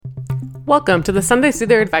Welcome to the Sunday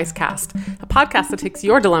Soother Advice Cast, a podcast that takes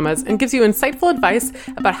your dilemmas and gives you insightful advice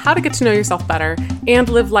about how to get to know yourself better and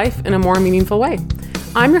live life in a more meaningful way.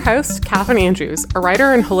 I'm your host, Katherine Andrews, a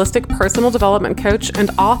writer and holistic personal development coach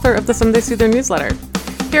and author of the Sunday Soother newsletter.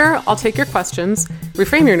 Here, I'll take your questions,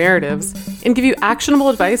 reframe your narratives, and give you actionable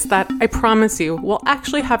advice that I promise you will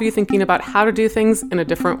actually have you thinking about how to do things in a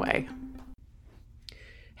different way.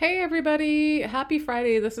 Hey everybody, happy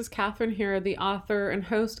Friday. This is Katherine here, the author and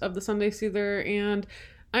host of the Sunday Soother, and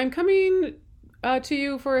I'm coming to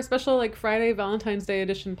you for a special Friday Valentine's Day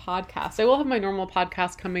edition podcast. I will have my normal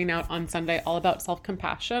podcast coming out on Sunday all about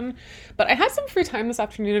self-compassion, but I had some free time this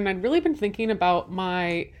afternoon and I'd really been thinking about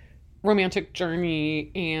my romantic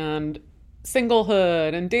journey and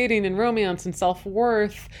singlehood and dating and romance and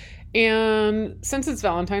self-worth. And since it's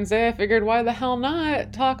Valentine's Day, I figured why the hell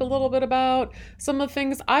not talk a little bit about some of the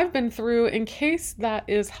things I've been through in case that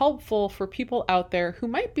is helpful for people out there who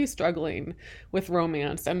might be struggling with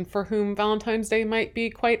romance and for whom Valentine's Day might be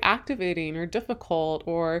quite activating or difficult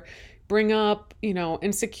or bring up,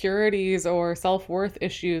 insecurities or self-worth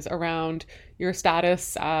issues around your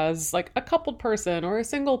status as a coupled person or a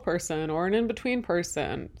single person or an in-between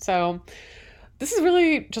person. So this is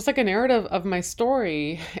really just a narrative of my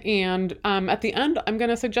story. And at the end, I'm going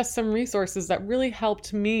to suggest some resources that really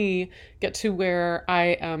helped me get to where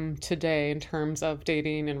I am today in terms of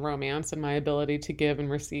dating and romance and my ability to give and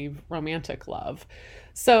receive romantic love.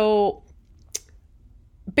 So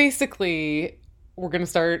basically, we're going to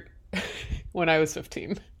start when I was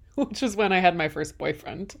 15, which is when I had my first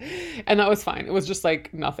boyfriend. And that was fine. It was just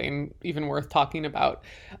nothing even worth talking about.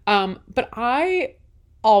 But I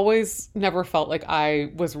always never felt like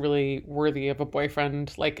I was really worthy of a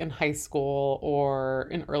boyfriend, in high school or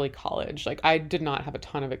in early college. I did not have a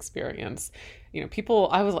ton of experience.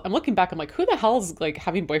 I'm looking back, I'm like, who the hell's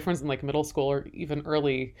having boyfriends in middle school or even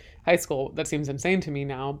early high school? That seems insane to me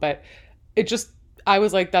now, but I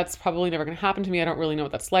was that's probably never going to happen to me. I don't really know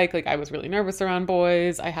what that's like. I was really nervous around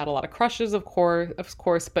boys. I had a lot of crushes, of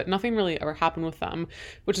course, but nothing really ever happened with them,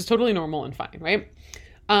 which is totally normal and fine, right?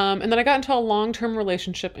 And then I got into a long-term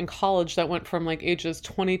relationship in college that went from ages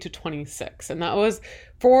 20 to 26. And that was,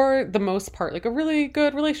 for the most part, a really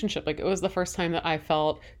good relationship. It was the first time that I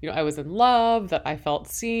felt, I was in love, that I felt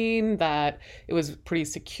seen, that it was pretty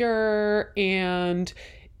secure. And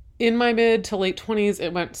in my mid to late 20s,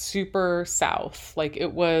 it went super south.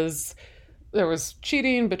 There was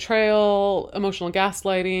cheating, betrayal, emotional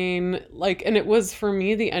gaslighting, and it was, for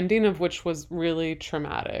me, the ending of which was really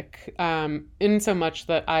traumatic, in so much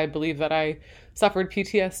that I believe that I suffered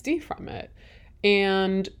PTSD from it.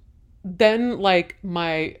 And then,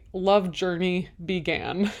 my love journey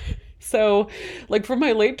began. So, from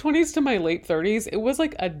my late 20s to my late 30s, it was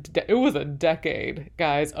it was a decade,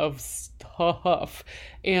 guys, of stuff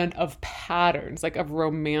and of patterns, of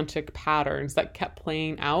romantic patterns that kept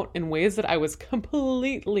playing out in ways that I was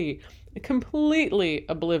completely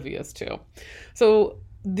oblivious to. So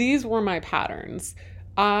these were my patterns.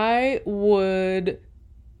 I never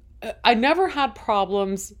had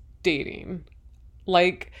problems dating.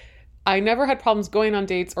 I never had problems going on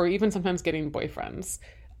dates or even sometimes getting boyfriends.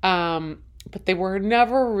 But they were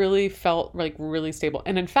never really felt really stable.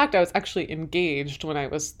 And in fact, I was actually engaged when I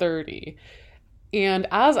was 30. And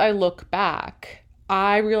as I look back,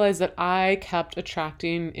 I realized that I kept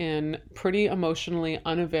attracting in pretty emotionally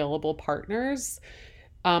unavailable partners,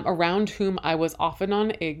 around whom I was often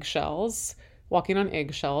on eggshells, walking on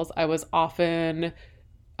eggshells. I was often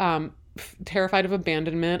terrified of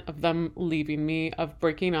abandonment, of them leaving me, of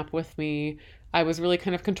breaking up with me. I was really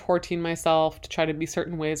kind of contorting myself to try to be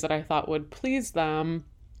certain ways that I thought would please them.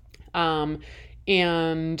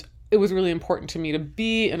 And it was really important to me to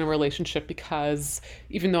be in a relationship because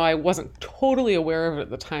even though I wasn't totally aware of it at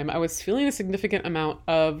the time, I was feeling a significant amount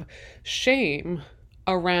of shame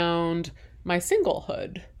around my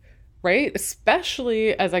singlehood, right?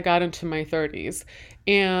 Especially as I got into my 30s.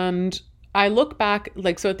 And I look back,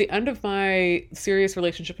 so at the end of my serious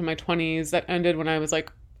relationship in my 20s, that ended when I was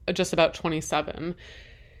just about 27.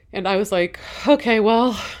 And I was okay,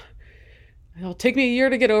 well, it'll take me a year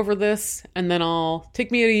to get over this. And then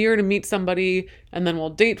take me a year to meet somebody. And then we'll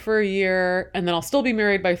date for a year. And then I'll still be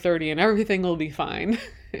married by 30 and everything will be fine.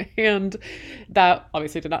 And that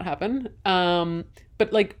obviously did not happen.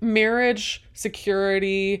 But marriage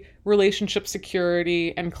security, relationship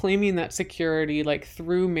security, and claiming that security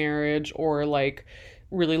through marriage or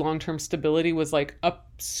really long-term stability was a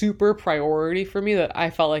super priority for me that I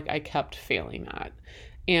felt I kept failing at.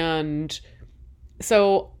 And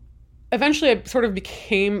so eventually I sort of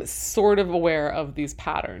became aware of these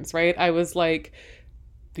patterns, right? I was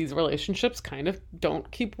these relationships kind of don't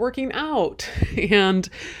keep working out. And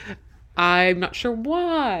I'm not sure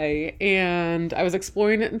why. And I was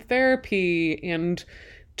exploring it in therapy. And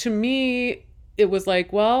to me, it was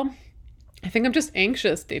like, well, I think I'm just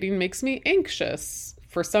anxious. Dating makes me anxious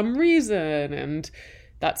for some reason. And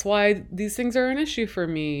that's why these things are an issue for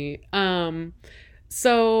me.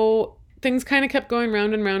 So things kind of kept going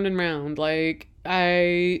round and round and round. Like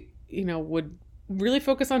I, would really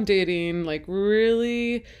focus on dating, like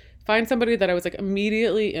really find somebody that I was like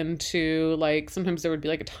immediately into. Like sometimes there would be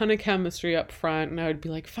like a ton of chemistry up front and I would be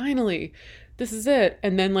like, finally, this is it.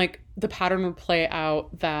 And then like the pattern would play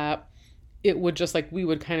out that it would just like, we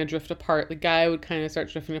would kind of drift apart. The guy would kind of start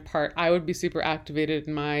drifting apart. I would be super activated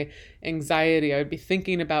in my anxiety. I would be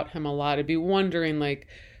thinking about him a lot. I'd be wondering like,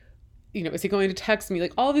 is he going to text me?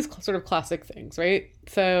 Like all these sort of classic things, right?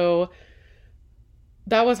 So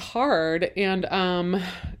that was hard. And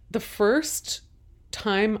the first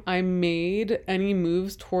time I made any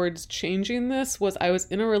moves towards changing this was I was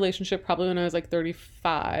in a relationship probably when I was like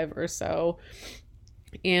 35 or so.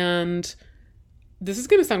 And this is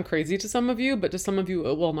going to sound crazy to some of you, but to some of you,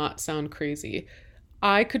 it will not sound crazy.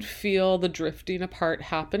 I could feel the drifting apart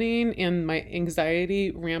happening and my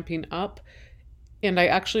anxiety ramping up. And I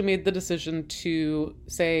actually made the decision to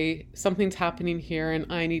say, something's happening here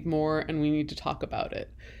and I need more and we need to talk about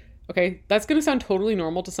it. Okay, that's going to sound totally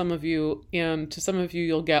normal to some of you. And to some of you,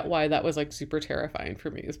 you'll get why that was like super terrifying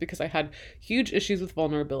for me. Is because I had huge issues with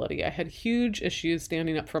vulnerability. I had huge issues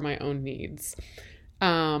standing up for my own needs.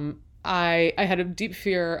 I had a deep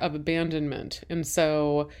fear of abandonment. And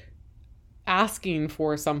so asking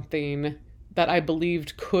for something that I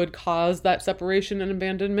believed could cause that separation and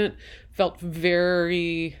abandonment felt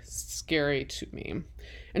very scary to me.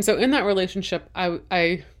 And so in that relationship,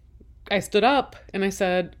 I stood up and I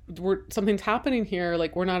said, something's happening here.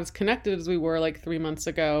 Like we're not as connected as we were like 3 months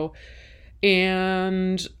ago.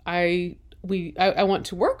 And I want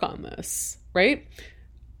to work on this. Right.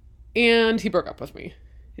 And he broke up with me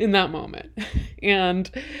in that moment.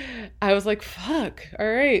 And I was like, fuck. All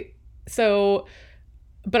right. So,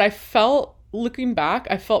 but looking back,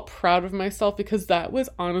 I felt proud of myself because that was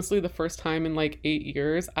honestly the first time in like 8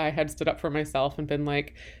 years I had stood up for myself and been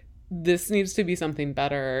like, this needs to be something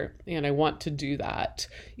better. And I want to do that.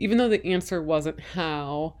 Even though the answer wasn't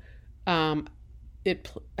how,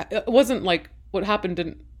 it wasn't like what I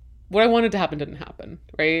wanted to happen didn't happen.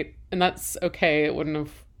 Right. And that's okay. It wouldn't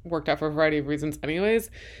have worked out for a variety of reasons anyways.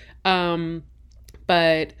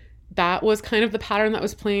 But that was kind of the pattern that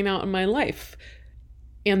was playing out in my life.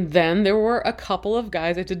 And then there were a couple of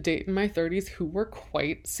guys I did date in my 30s who were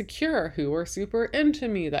quite secure, who were super into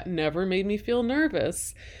me, that never made me feel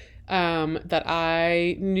nervous, that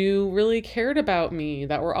I knew really cared about me,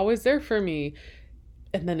 that were always there for me.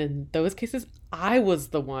 And then in those cases, I was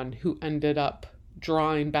the one who ended up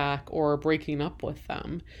drawing back or breaking up with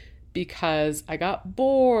them because I got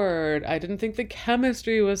bored. I didn't think the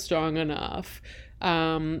chemistry was strong enough.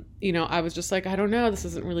 I was just like, I don't know, this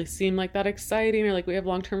doesn't really seem like that exciting or like we have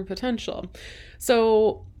long-term potential.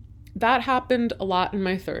 So that happened a lot in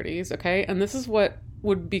my 30s. Okay. And this is what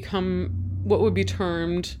would be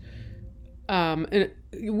termed, and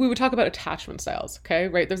we would talk about attachment styles. Okay.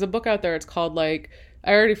 Right. There's a book out there. It's called like,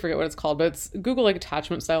 I already forget what it's called, but it's Google like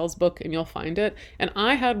attachment styles book and you'll find it. And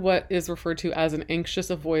I had what is referred to as an anxious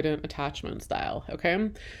avoidant attachment style.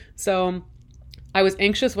 Okay. So I was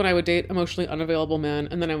anxious when I would date emotionally unavailable men,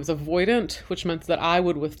 and then I was avoidant, which meant that I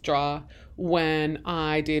would withdraw when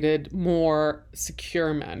I dated more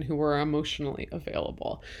secure men who were emotionally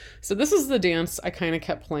available. So this is the dance I kind of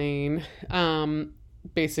kept playing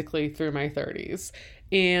basically through my 30s.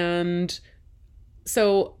 And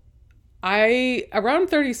so around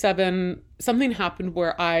 37, something happened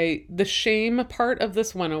where the shame part of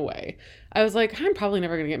this went away. I was like, I'm probably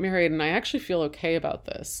never going to get married, and I actually feel okay about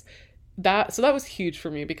this. So that was huge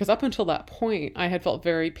for me because up until that point, I had felt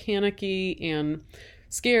very panicky and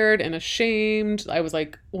scared and ashamed. I was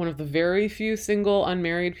like one of the very few single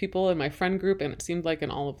unmarried people in my friend group, and it seemed like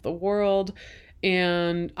in all of the world.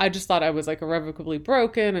 And I just thought I was like irrevocably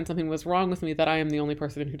broken and something was wrong with me that I am the only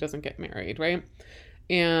person who doesn't get married, right?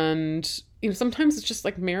 And, sometimes it's just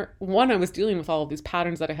like, I was dealing with all of these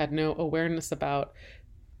patterns that I had no awareness about.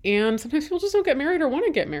 And sometimes people just don't get married or want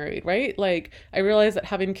to get married, right? Like I realized that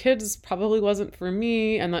having kids probably wasn't for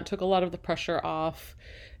me, and that took a lot of the pressure off.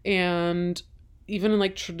 And even in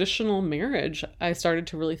like traditional marriage, I started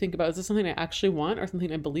to really think about, is this something I actually want or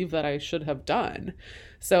something I believe that I should have done?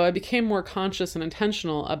 So I became more conscious and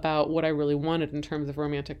intentional about what I really wanted in terms of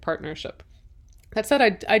romantic partnership. That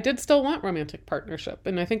said, I did still want romantic partnership,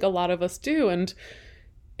 and I think a lot of us do. And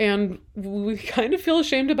And we kind of feel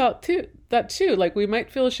ashamed about that too. Like we might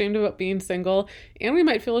feel ashamed about being single, and we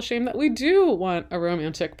might feel ashamed that we do want a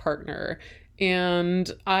romantic partner.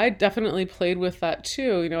 And I definitely played with that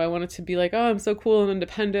too. I wanted to be like, oh, I'm so cool and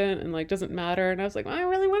independent and like doesn't matter. And I was like, I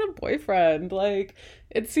really want a boyfriend. Like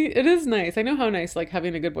it is nice. I know how nice like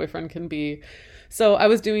having a good boyfriend can be. So I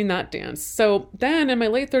was doing that dance. So then in my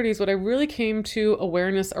late 30s, what I really came to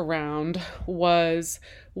awareness around was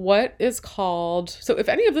what is called, so if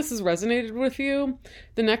any of this has resonated with you,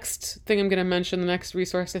 the next thing I'm going to mention, the next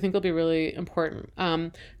resource I think will be really important.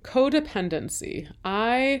 Codependency.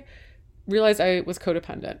 I realized I was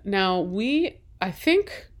codependent. Now I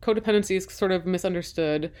think codependency is sort of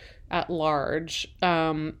misunderstood at large.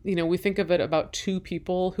 We think of it about two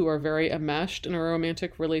people who are very enmeshed in a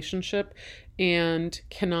romantic relationship and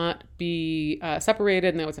cannot be separated,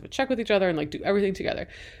 and they always have to check with each other and like do everything together.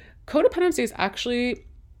 Codependency is actually,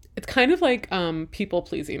 it's kind of like people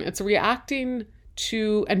pleasing. It's reacting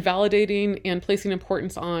to and validating and placing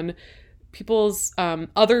importance on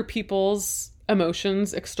other people's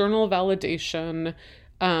emotions, external validation,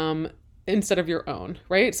 instead of your own,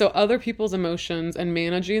 right? So other people's emotions and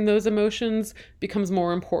managing those emotions becomes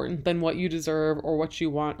more important than what you deserve or what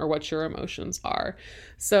you want or what your emotions are.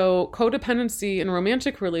 So codependency in a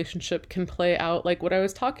romantic relationship can play out like what I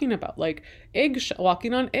was talking about, like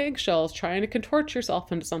walking on eggshells, trying to contort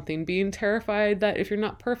yourself into something, being terrified that if you're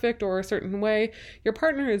not perfect or a certain way, your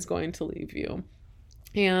partner is going to leave you.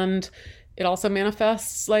 And it also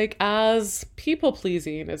manifests like as people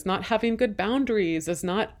pleasing, as not having good boundaries, as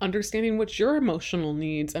not understanding what your emotional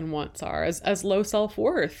needs and wants are, as low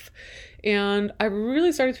self-worth. And I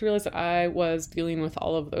really started to realize that I was dealing with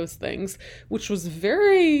all of those things, which was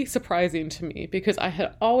very surprising to me because I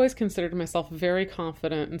had always considered myself very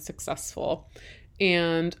confident and successful.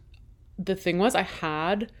 And the thing was, I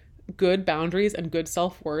had good boundaries and good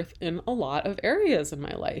self-worth in a lot of areas in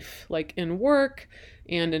my life, like in work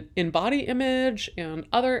and in body image and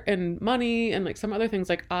money and like some other things.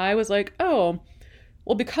 Like I was like, oh,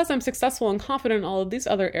 well, because I'm successful and confident in all of these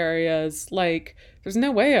other areas, like there's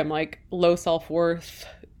no way I'm like low self-worth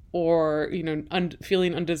or,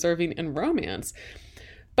 feeling undeserving in romance.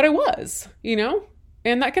 But I was,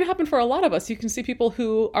 and that can happen for a lot of us. You can see people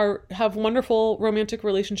who have wonderful romantic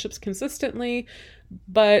relationships consistently,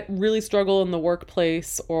 but really struggle in the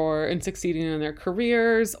workplace or in succeeding in their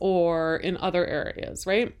careers or in other areas,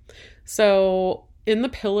 right? So in the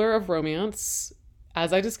pillar of romance,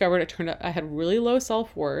 as I discovered, it turned out I had really low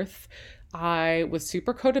self-worth. I was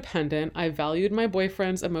super codependent. I valued my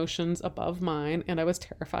boyfriend's emotions above mine, and I was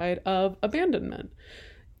terrified of abandonment.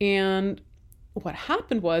 And what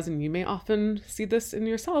happened was, and you may often see this in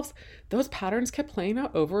yourselves, those patterns kept playing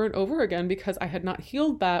out over and over again because I had not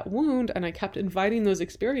healed that wound, and I kept inviting those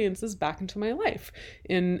experiences back into my life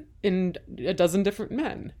in a dozen different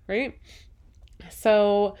men, right?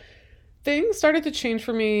 So things started to change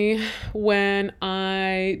for me when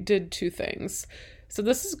I did two things. So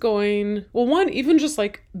this is one, even just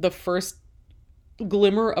like the first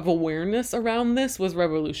glimmer of awareness around this was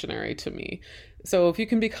revolutionary to me. So if you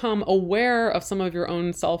can become aware of some of your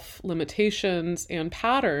own self-limitations and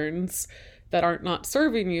patterns that are not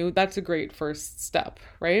serving you, that's a great first step,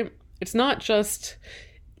 right? It's not just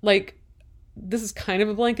like, this is kind of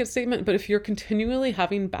a blanket statement, but if you're continually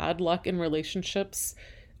having bad luck in relationships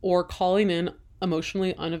or calling in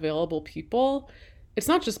emotionally unavailable people, it's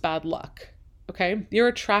not just bad luck, okay? You're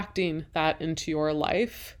attracting that into your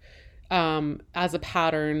life as a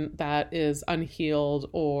pattern that is unhealed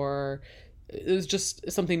or is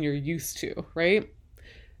just something you're used to, right?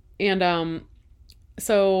 And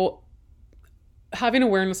so having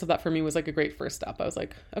awareness of that for me was like a great first step. I was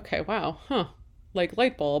like, okay, wow, like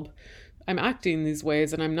light bulb. I'm acting these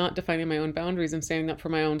ways and I'm not defining my own boundaries and standing up for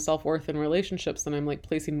my own self-worth in relationships. And I'm like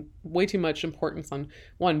placing way too much importance on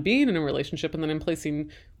one, being in a relationship. And then I'm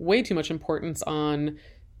placing way too much importance on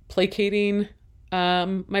placating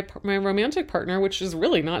my romantic partner, which is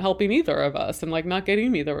really not helping either of us and like not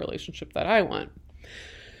getting me the relationship that I want.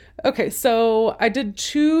 Okay, so I did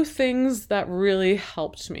two things that really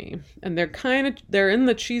helped me, and they're in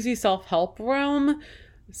the cheesy self-help realm.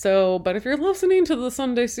 So, but if you're listening to the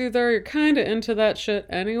Sunday Soother, you're kind of into that shit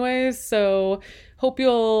anyways. So hope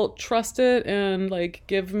you'll trust it and like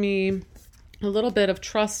give me a little bit of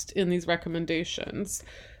trust in these recommendations.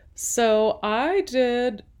 So I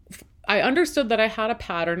understood that I had a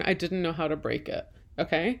pattern. I didn't know how to break it.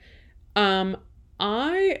 Okay.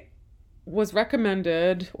 I was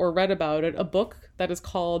recommended or read about it, a book that is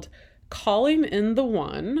called Calling in the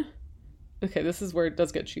One. Okay, this is where it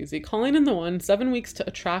does get cheesy. Calling in the One, 7 Weeks to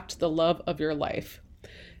Attract the Love of Your Life.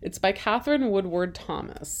 It's by Catherine Woodward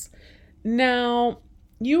Thomas. Now,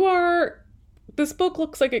 this book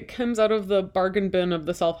looks like it comes out of the bargain bin of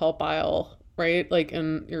the self-help aisle, right? Like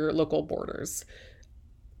in your local Borders.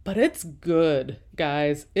 But it's good,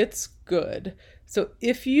 guys. It's good. So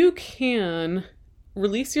if you can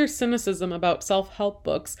release your cynicism about self-help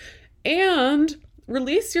books and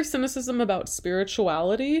release your cynicism about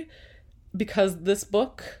spirituality, because this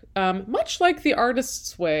book, much like The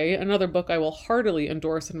Artist's Way, another book I will heartily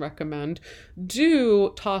endorse and recommend,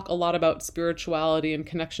 do talk a lot about spirituality and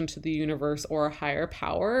connection to the universe or a higher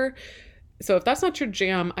power. So if that's not your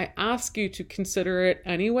jam, I ask you to consider it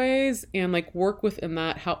anyways and like work within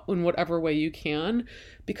that in whatever way you can,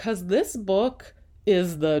 because this book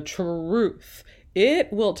is the truth.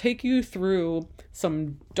 It will take you through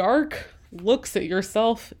some dark looks at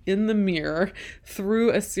yourself in the mirror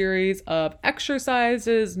through a series of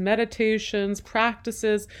exercises, meditations,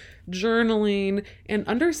 practices, journaling, and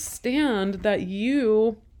understand that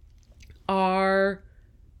you are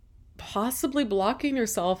possibly blocking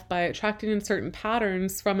yourself by attracting in certain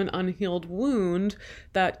patterns from an unhealed wound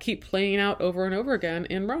that keep playing out over and over again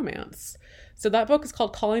in romance. So that book is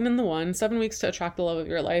called Calling in the One, 7 Weeks to Attract the Love of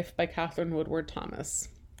Your Life by Catherine Woodward Thomas.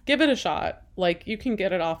 Give it a shot. Like, you can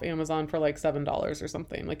get it off Amazon for like $7 or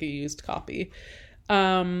something, like a used copy.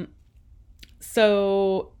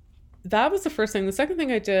 So that was the first thing. The second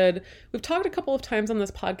thing I did, we've talked a couple of times on this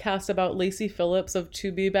podcast about Lacey Phillips of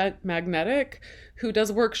To Be Magnetic, who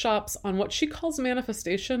does workshops on what she calls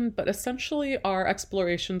manifestation, but essentially are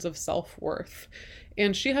explorations of self-worth.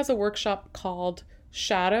 And she has a workshop called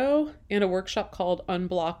Shadow and a workshop called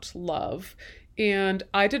Unblocked Love. And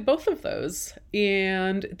I did both of those,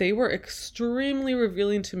 and they were extremely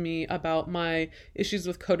revealing to me about my issues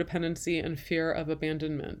with codependency and fear of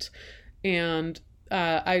abandonment. And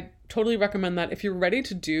I totally recommend that if you're ready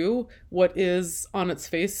to do what is on its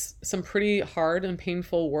face some pretty hard and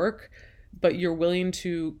painful work, but you're willing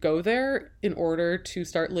to go there in order to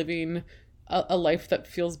start living a life that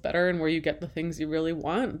feels better and where you get the things you really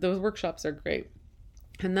want, those workshops are great.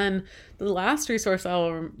 And then the last resource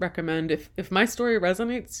I'll recommend, if my story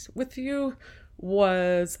resonates with you,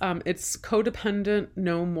 was it's Codependent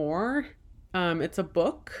No More. It's a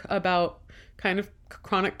book about kind of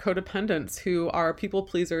chronic codependents who are people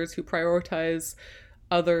pleasers, who prioritize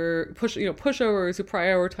pushovers, who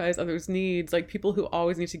prioritize others' needs, like people who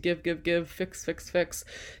always need to give, fix.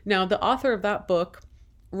 Now, the author of that book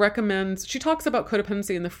she talks about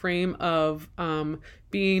codependency in the frame of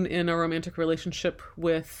being in a romantic relationship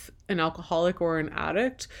with an alcoholic or an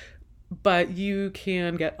addict, but you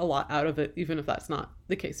can get a lot out of it, even if that's not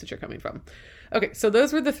the case that you're coming from. Okay, so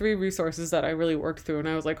those were the 3 resources that I really worked through, and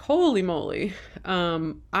I was like, holy moly,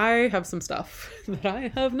 I have some stuff that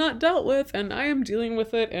I have not dealt with, and I am dealing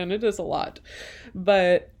with it, and it is a lot.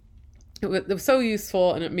 But it was so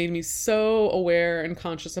useful, and it made me so aware and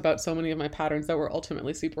conscious about so many of my patterns that were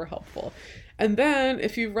ultimately super helpful. And then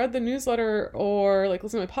if you've read the newsletter or like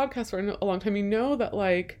listened to my podcast for a long time, you know that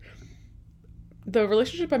like the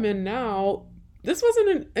relationship I'm in now, this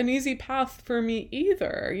wasn't an easy path for me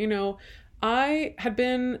either. You know, I had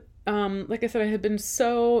been, like I said, I had been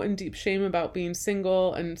so in deep shame about being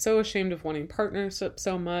single and so ashamed of wanting partnership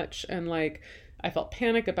so much. And like, I felt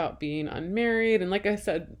panic about being unmarried. And like I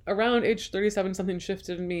said, around age 37, something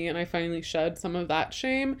shifted in me and I finally shed some of that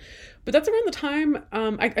shame. But that's around the time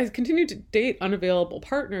I continued to date unavailable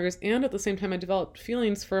partners. And at the same time, I developed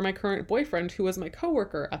feelings for my current boyfriend, who was my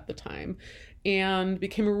coworker at the time and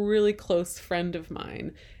became a really close friend of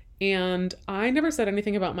mine. And I never said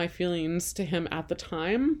anything about my feelings to him at the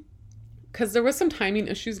time because there was some timing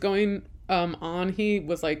issues going on. He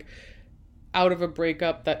was like out of a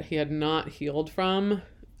breakup that he had not healed from.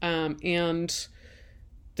 And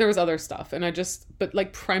there was other stuff. And but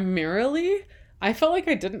like primarily, I felt like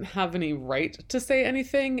I didn't have any right to say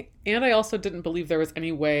anything. And I also didn't believe there was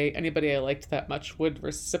any way anybody I liked that much would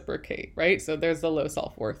reciprocate, right? So there's the low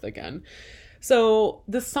self-worth again. So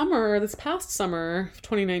this past summer of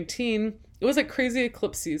 2019, it was like crazy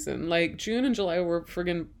eclipse season. Like June and July were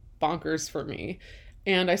friggin' bonkers for me.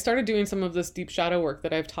 And I started doing some of this deep shadow work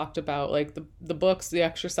that I've talked about, like the books, the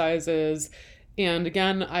exercises. And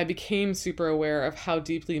again, I became super aware of how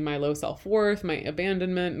deeply my low self-worth, my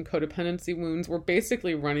abandonment and codependency wounds were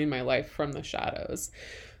basically running my life from the shadows.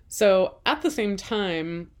 So at the same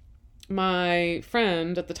time, my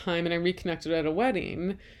friend at the time and I reconnected at a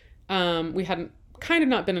wedding. We hadn't kind of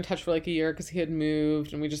not been in touch for like a year because he had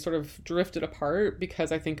moved and we just sort of drifted apart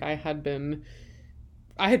because I think I had been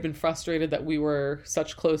frustrated that we were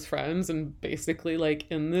such close friends and basically like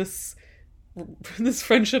in this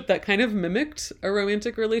friendship that kind of mimicked a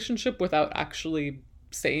romantic relationship without actually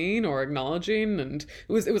saying or acknowledging, and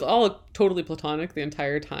it was all totally platonic the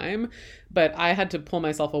entire time, but I had to pull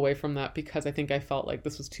myself away from that because I think I felt like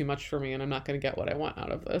this was too much for me and I'm not going to get what I want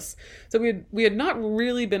out of this. So we had not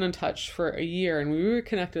really been in touch for a year, and we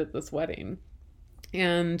reconnected at this wedding.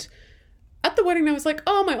 And at the wedding I was like,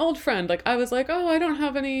 oh, my old friend, like I was like, oh, I don't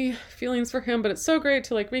have any feelings for him, but it's so great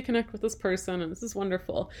to like reconnect with this person and this is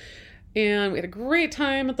wonderful. And we had a great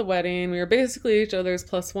time at the wedding. We were basically each other's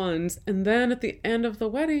plus ones. And then at the end of the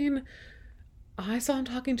wedding, I saw him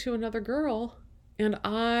talking to another girl and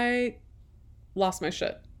I lost my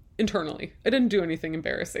shit internally. I didn't do anything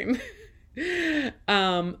embarrassing.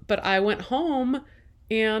 But I went home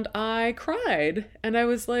and I cried and I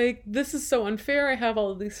was like, this is so unfair. I have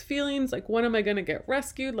all of these feelings. Like, when am I going to get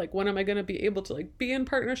rescued? Like, when am I going to be able to like be in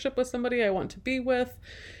partnership with somebody I want to be with?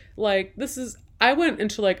 Like, I went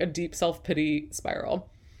into like a deep self-pity spiral,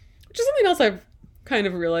 which is something else I've kind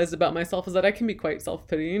of realized about myself, is that I can be quite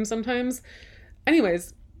self-pitying sometimes.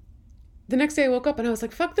 Anyways, the next day I woke up and I was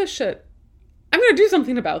like, fuck this shit. I'm going to do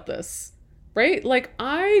something about this, right? Like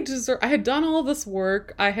I had done all this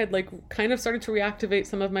work. I had like kind of started to reactivate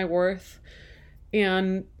some of my worth,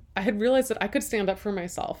 and I had realized that I could stand up for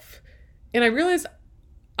myself. And I realized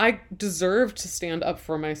I deserved to stand up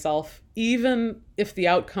for myself, even if the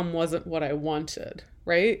outcome wasn't what I wanted,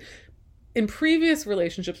 right? In previous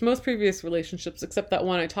relationships, most previous relationships, except that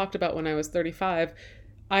one I talked about when I was 35,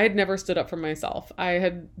 I had never stood up for myself. I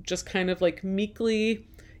had just kind of like meekly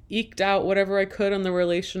eked out whatever I could in the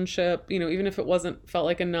relationship, you know, even if it felt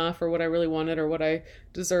like enough or what I really wanted or what I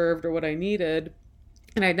deserved or what I needed.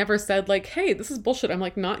 And I never said like, hey, this is bullshit. I'm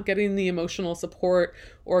like not getting the emotional support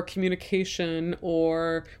or communication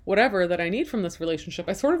or whatever that I need from this relationship.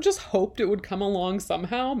 I sort of just hoped it would come along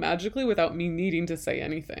somehow magically without me needing to say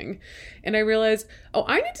anything. And I realized, oh,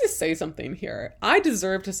 I need to say something here. I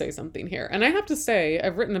deserve to say something here. And I have to say,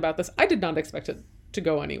 I've written about this. I did not expect it to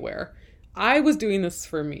go anywhere. I was doing this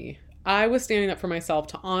for me. I was standing up for myself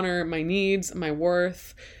to honor my needs, my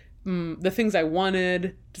worth, the things I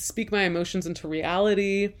wanted, to speak my emotions into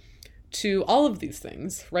reality, to all of these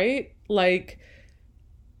things, right? Like,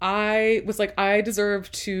 I was like, I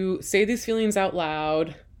deserve to say these feelings out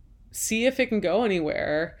loud, see if it can go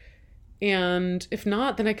anywhere. And if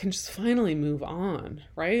not, then I can just finally move on,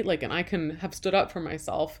 right? Like, and I can have stood up for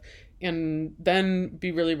myself and then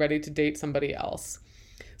be really ready to date somebody else.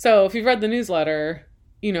 So if you've read the newsletter,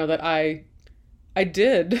 you know that I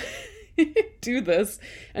did do this.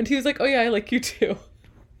 And he was like, oh yeah, I like you too.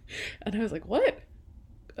 And I was like, what?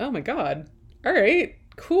 Oh my God. All right,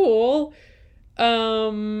 cool.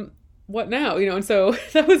 What now? You know, and so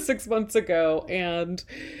that was 6 months ago. And,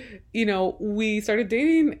 you know, we started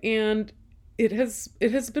dating and it has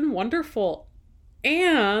been wonderful.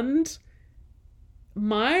 And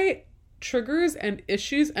my triggers and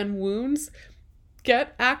issues and wounds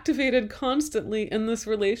get activated constantly in this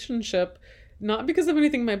relationship. Not because of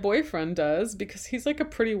anything my boyfriend does, because he's like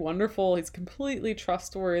he's completely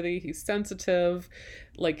trustworthy, he's sensitive,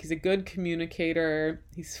 like he's a good communicator,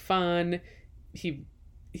 he's fun, he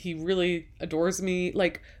really adores me,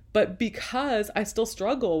 like, but because I still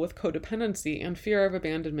struggle with codependency and fear of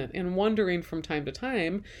abandonment and wondering from time to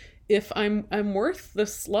time if I'm worth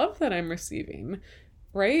this love that I'm receiving.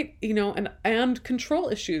 Right? You know, and control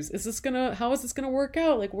issues. How is this gonna work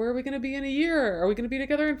out? Like, where are we gonna be in a year? Are we gonna be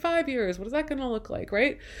together in 5 years? What is that gonna look like?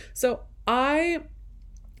 Right? So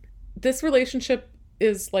this relationship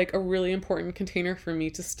is like a really important container for me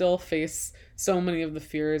to still face so many of the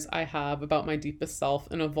fears I have about my deepest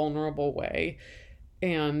self in a vulnerable way.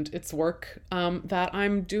 And it's work that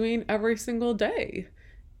I'm doing every single day.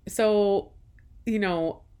 So, you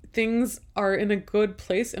know, things are in a good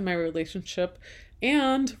place in my relationship.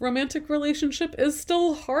 And romantic relationship is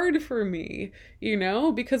still hard for me, you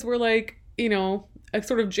know, because we're like, you know, a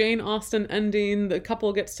sort of Jane Austen ending, the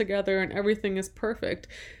couple gets together and everything is perfect.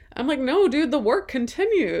 I'm like, no, dude, the work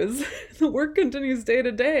continues. The work continues day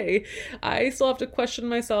to day. I still have to question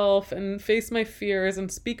myself and face my fears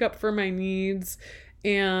and speak up for my needs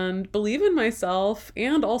and believe in myself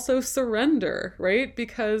and also surrender, right?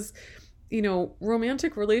 Because, you know,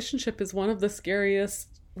 romantic relationship is one of the scariest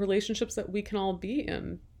relationships that we can all be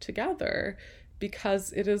in together,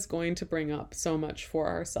 because it is going to bring up so much for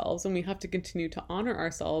ourselves, and we have to continue to honor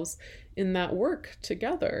ourselves in that work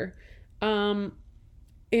together. And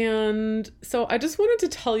so I just wanted to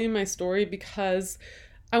tell you my story because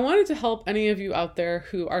I wanted to help any of you out there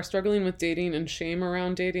who are struggling with dating and shame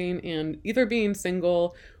around dating and either being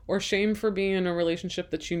single or shame for being in a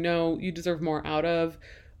relationship that you know you deserve more out of,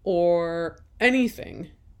 or anything.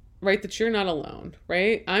 right? That you're not alone,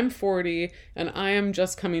 right? I'm 40 and I am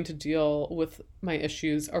just coming to deal with my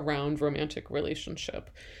issues around romantic relationship.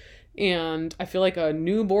 And I feel like a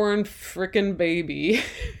newborn freaking baby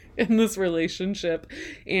in this relationship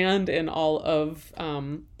and in all of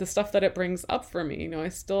the stuff that it brings up for me. You know, I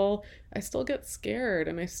still get scared,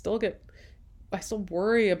 and I still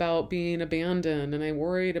worry about being abandoned, and I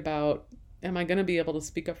worried about, am I going to be able to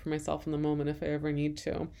speak up for myself in the moment if I ever need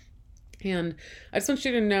to? And I just want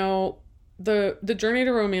you to know the journey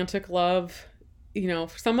to romantic love, you know,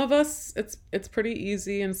 for some of us, it's pretty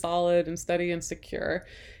easy and solid and steady and secure.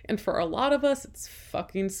 And for a lot of us, it's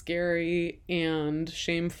fucking scary and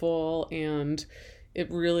shameful, and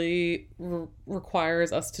it really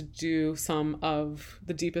requires us to do some of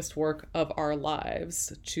the deepest work of our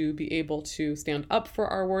lives to be able to stand up for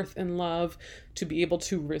our worth in love, to be able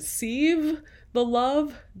to receive the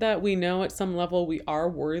love that we know at some level we are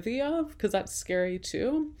worthy of, because that's scary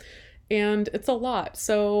too. And it's a lot.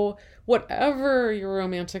 So whatever your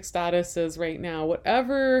romantic status is right now,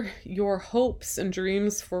 whatever your hopes and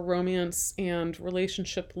dreams for romance and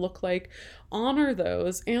relationship look like, honor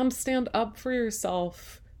those and stand up for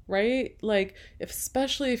yourself, right? Like,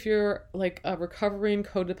 especially if you're like a recovering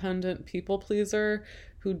codependent people pleaser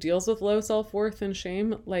who deals with low self-worth and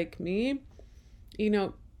shame like me, you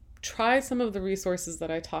know, try some of the resources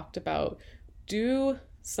that I talked about. Do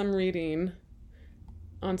some reading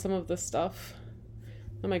on some of this stuff.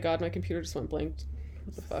 Oh my God, my computer just went blank.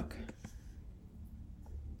 What the fuck?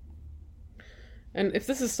 And if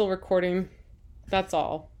this is still recording, that's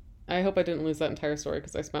all. I hope I didn't lose that entire story,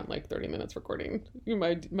 because I spent like 30 minutes recording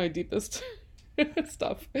my deepest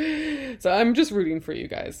stuff. So I'm just rooting for you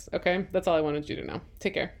guys, okay? That's all I wanted you to know.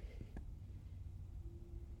 Take care.